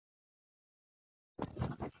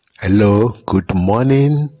Hello, good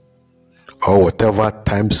morning, or whatever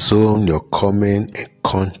time zone you're coming in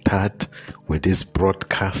contact with this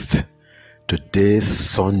broadcast. Today,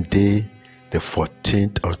 Sunday, the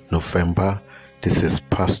 14th of November. This is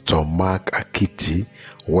Pastor Mark Akiti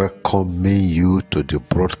welcoming you to the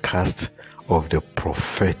broadcast of the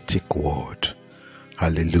prophetic word.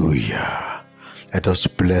 Hallelujah. Let us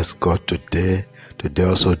bless God today. Today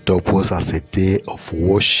also doubles as a day of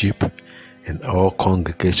worship in all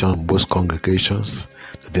congregations, most congregations.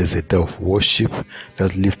 Today is a day of worship.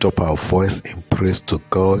 Let's lift up our voice in praise to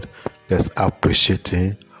God. Let's appreciate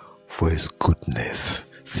Him for His goodness.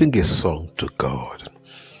 Sing a song to God.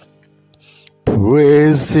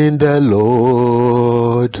 Praising the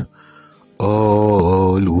Lord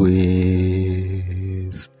always.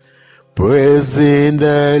 Praising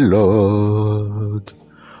the Lord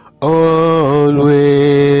always.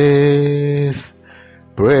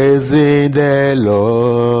 Praising the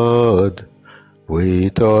Lord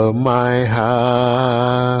with all my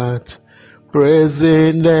heart.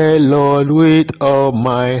 Praising the Lord with all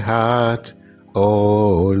my heart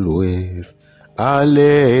always.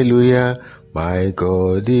 Hallelujah. My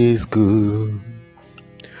God is good.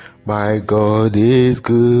 My God is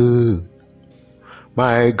good.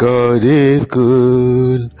 My God is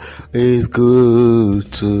good. Is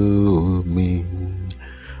good to me.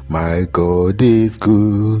 My God is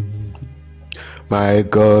good. My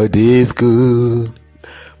God is good.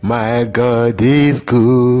 My God is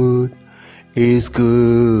good. Is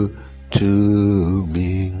good to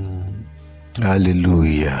me.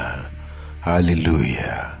 Hallelujah.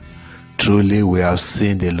 Hallelujah. Truly we have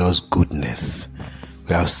seen the Lord's goodness.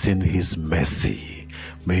 We have seen His mercy.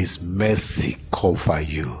 May His mercy cover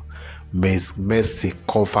you. May His mercy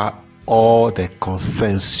cover all that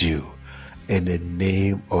concerns you. In the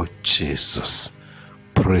name of Jesus.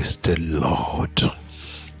 Praise the Lord.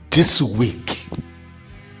 This week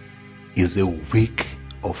is a week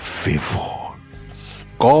of favor.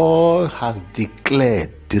 God has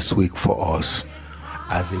declared this week for us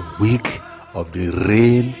as a week of the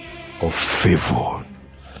reign of favor.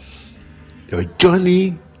 Your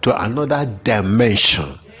journey to another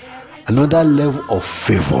dimension, another level of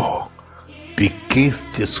favor begins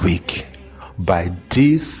this week by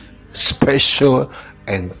this special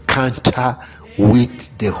encounter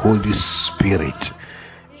with the Holy Spirit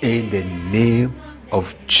in the name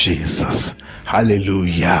of Jesus.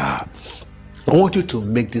 Hallelujah. I want you to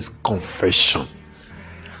make this confession,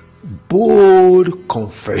 bold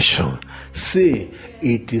confession. Say,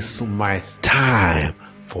 it is my time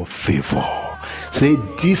for favor. Say,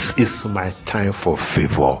 this is my time for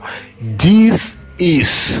favor. This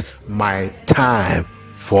is my time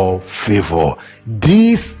for favor.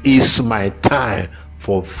 This is my time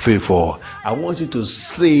for favor. I want you to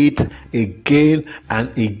say it again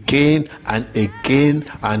and again and again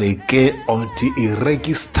and again until it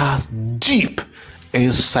registers deep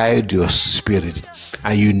inside your spirit,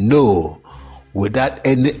 and you know without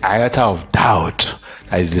any iota of doubt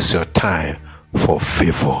that it is your time for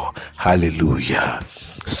favor. Hallelujah.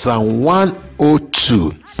 Psalm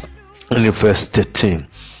 102 and verse 13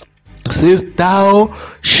 says, thou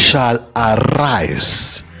shalt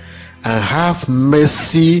arise and have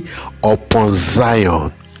mercy upon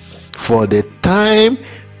Zion, for the time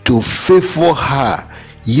to favor her,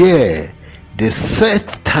 yea, the set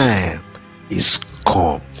time is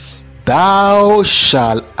come. Thou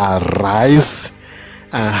shalt arise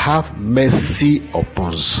and have mercy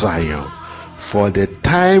upon Zion, for the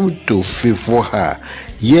time to favor her,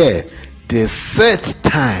 yea, the set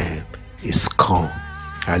time is come.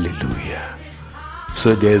 Hallelujah.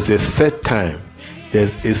 So there's a set time.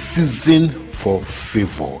 There's a season for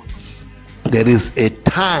favor. There is a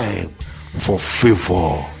time for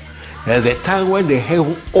favor. There's a time when the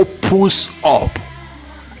heaven opens up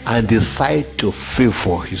and decides to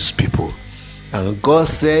favor His people. And God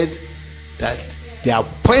said that the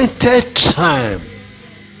appointed time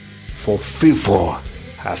for favor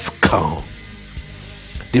has come.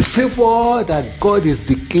 The favor that God is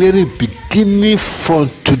declaring beginning from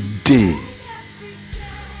today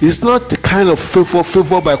is not the kind of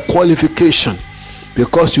favor by qualification.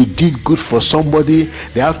 Because you did good for somebody,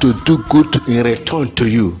 they have to do good in return to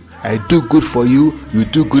you. I do good for you, you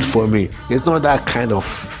do good for me. It's not that kind of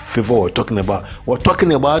favor we're talking about. We're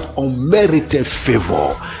talking about unmerited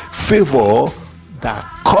favor. Favor that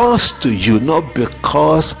comes to you not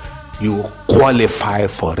because you qualify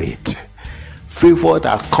for it. Favor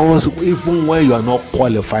that comes even when you are not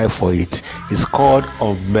qualified for it is called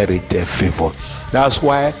unmerited favor. That's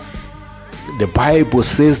why the Bible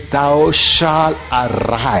says, thou shalt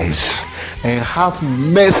arise and have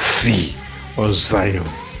mercy on Zion.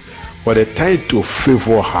 for the time to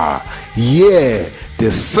favor her. Yeah,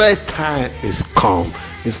 the set time is come.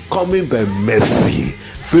 It's coming by mercy.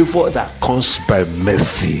 Favor that comes by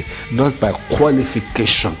mercy, not by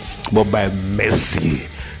qualification, but by mercy.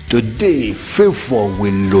 Today, favor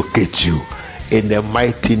will locate you in the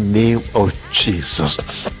mighty name of Jesus.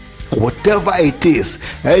 Whatever it is,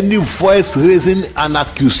 any voice raising an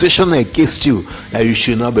accusation against you that you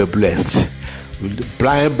should not be blessed.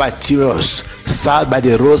 Blind Bartimaeus sat by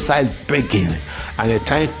the roadside begging, and the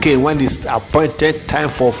time came when his appointed time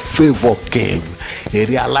for favor came. He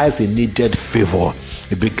realized he needed favor.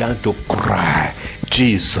 He began to cry,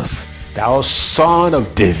 Jesus, thou Son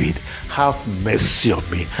of David, have mercy on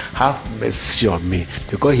me, have mercy on me.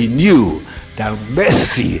 Because he knew that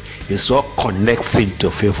mercy is what connects him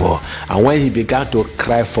to favor. And when he began to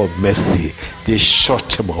cry for mercy, they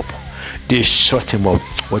shut him up. They shut him up.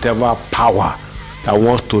 Whatever power that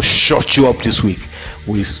wants to shut you up this week,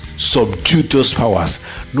 we subdue those powers.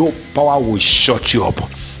 No power will shut you up.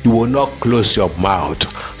 You will not close your mouth.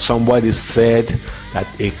 Somebody said that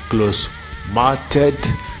a closed-mouthed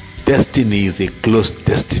destiny is a closed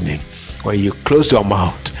destiny. When you close your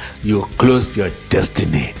mouth, you close your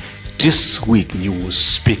destiny. This week you will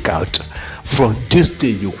speak out. From this day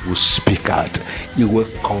you will speak out. You will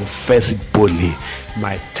confess it boldly.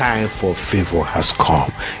 My time for favor has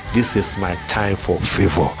come. This is my time for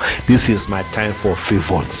favor. This is my time for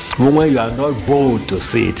favor. When you are not bold to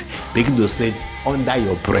say it, begin to say it under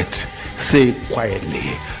your breath. Say it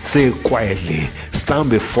quietly. Say it quietly. Stand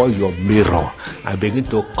before your mirror and begin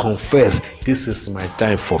to confess, this is my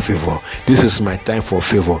time for favor. This is my time for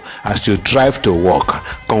favor. As you drive to work,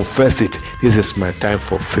 confess it. This is my time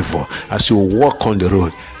for favor. As you walk on the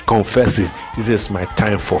road, confess it. This is my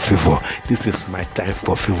time for favor. This is my time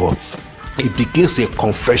for favor. It begins with a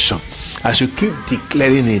confession. As you keep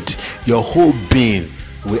declaring it, your whole being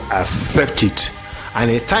will accept it. And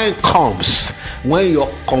a time comes when your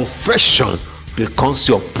confession becomes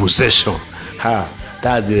your possession.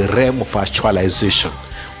 That's the realm of actualization.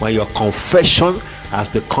 When your confession has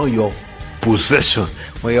become your possession,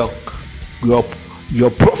 when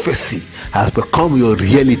your prophecy has become your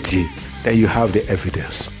reality, then you have the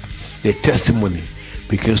evidence. The testimony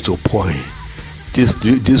begins to point.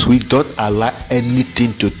 This week, don't allow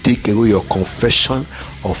anything to take away your confession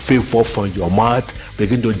of favor from your mouth.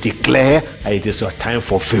 Begin to declare that it is your time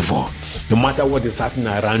for favor. No matter what is happening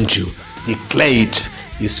around you, declare it.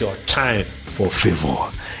 It's your time for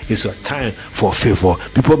favor. It's your time for favor.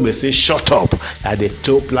 People may say, shut up, that they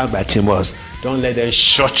told blind Bartimaeus. Don't let them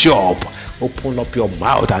shut you up. Open up your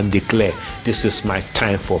mouth and declare, this is my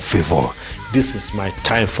time for favor. This is my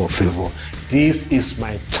time for favor. This is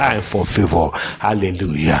my time for favor.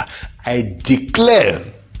 Hallelujah. I declare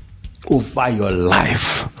over your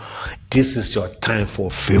life, this is your time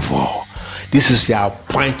for favor. This is your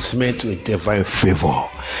appointment with divine favor.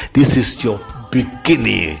 This is your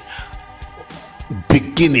beginning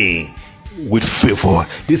with favor.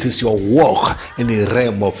 This is your walk in the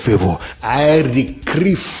realm of favor. I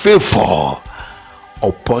decree favor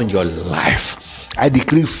upon your life. I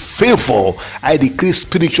decree favor. I decree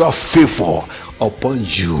spiritual favor upon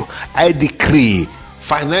you. I decree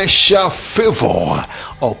financial favor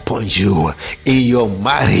upon you. In your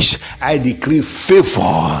marriage, I decree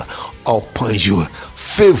favor upon you.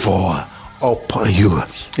 Favor upon you.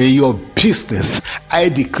 In your business, I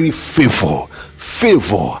decree favor.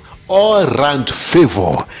 Favor, all round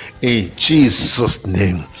favor in Jesus'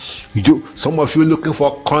 name. Some of you looking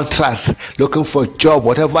for contracts, looking for job,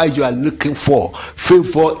 whatever you are looking for,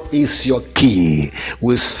 favor is your key.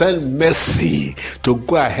 We send mercy to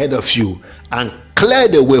go ahead of you and clear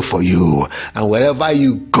the way for you. And wherever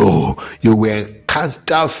you go, you will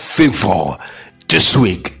encounter favor this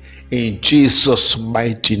week. In Jesus'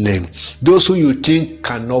 mighty name. Those who you think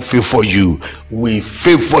cannot favor you, we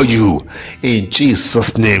favor you in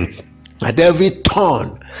Jesus' name. At every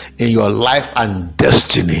turn in your life and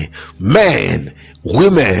destiny, men,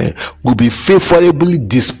 women will be favorably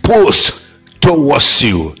disposed towards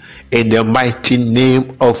you in the mighty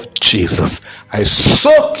name of Jesus. I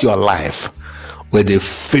soak your life with the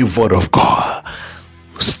favor of God.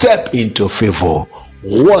 Step into favor,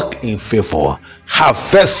 walk in favor,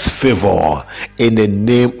 harvest favor in the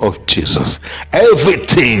name of Jesus.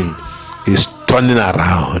 Everything is turning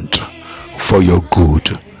around for your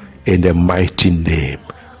good in the mighty name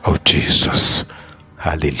of Jesus.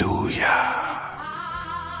 Hallelujah.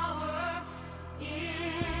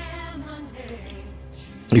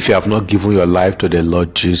 If you have not given your life to the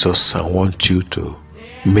Lord Jesus, I want you to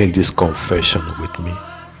make this confession with me.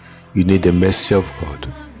 You need the mercy of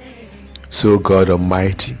God. So God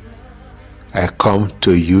Almighty, I come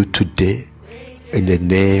to you today in the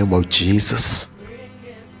name of Jesus.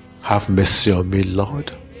 Have mercy on me,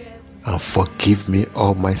 Lord, and forgive me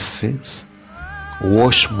all my sins.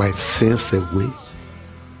 Wash my sins away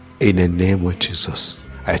in the name of Jesus.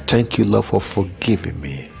 I thank you, Lord, for forgiving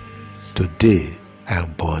me. Today I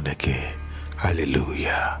am born again.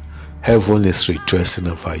 Hallelujah. Heaven is rejoicing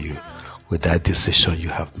over you with that decision you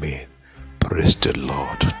have made. Praise the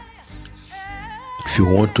Lord. If you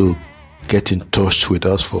want to get in touch with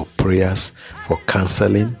us for prayers, for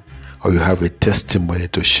counseling, or you have a testimony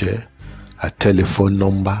to share, our telephone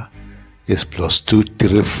number is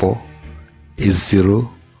 +234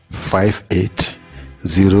 8058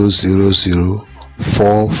 000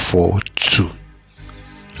 442.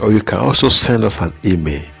 Or you can also send us an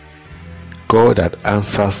email,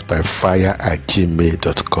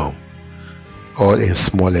 god@answersbyfire@gmail.com, all in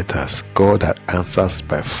small letters,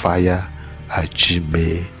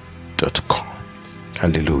 god@answersbyfire@gmail.com.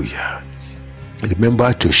 Hallelujah.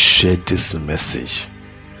 Remember to share this message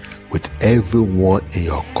with everyone in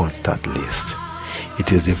your contact list.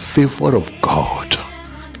 It is the favor of God,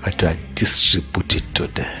 and I distribute it to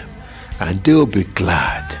them, and they will be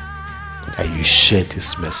glad that you share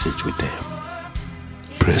this message with them.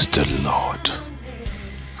 Praise the Lord.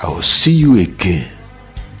 I will see you again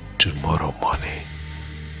tomorrow morning.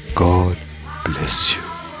 God bless you.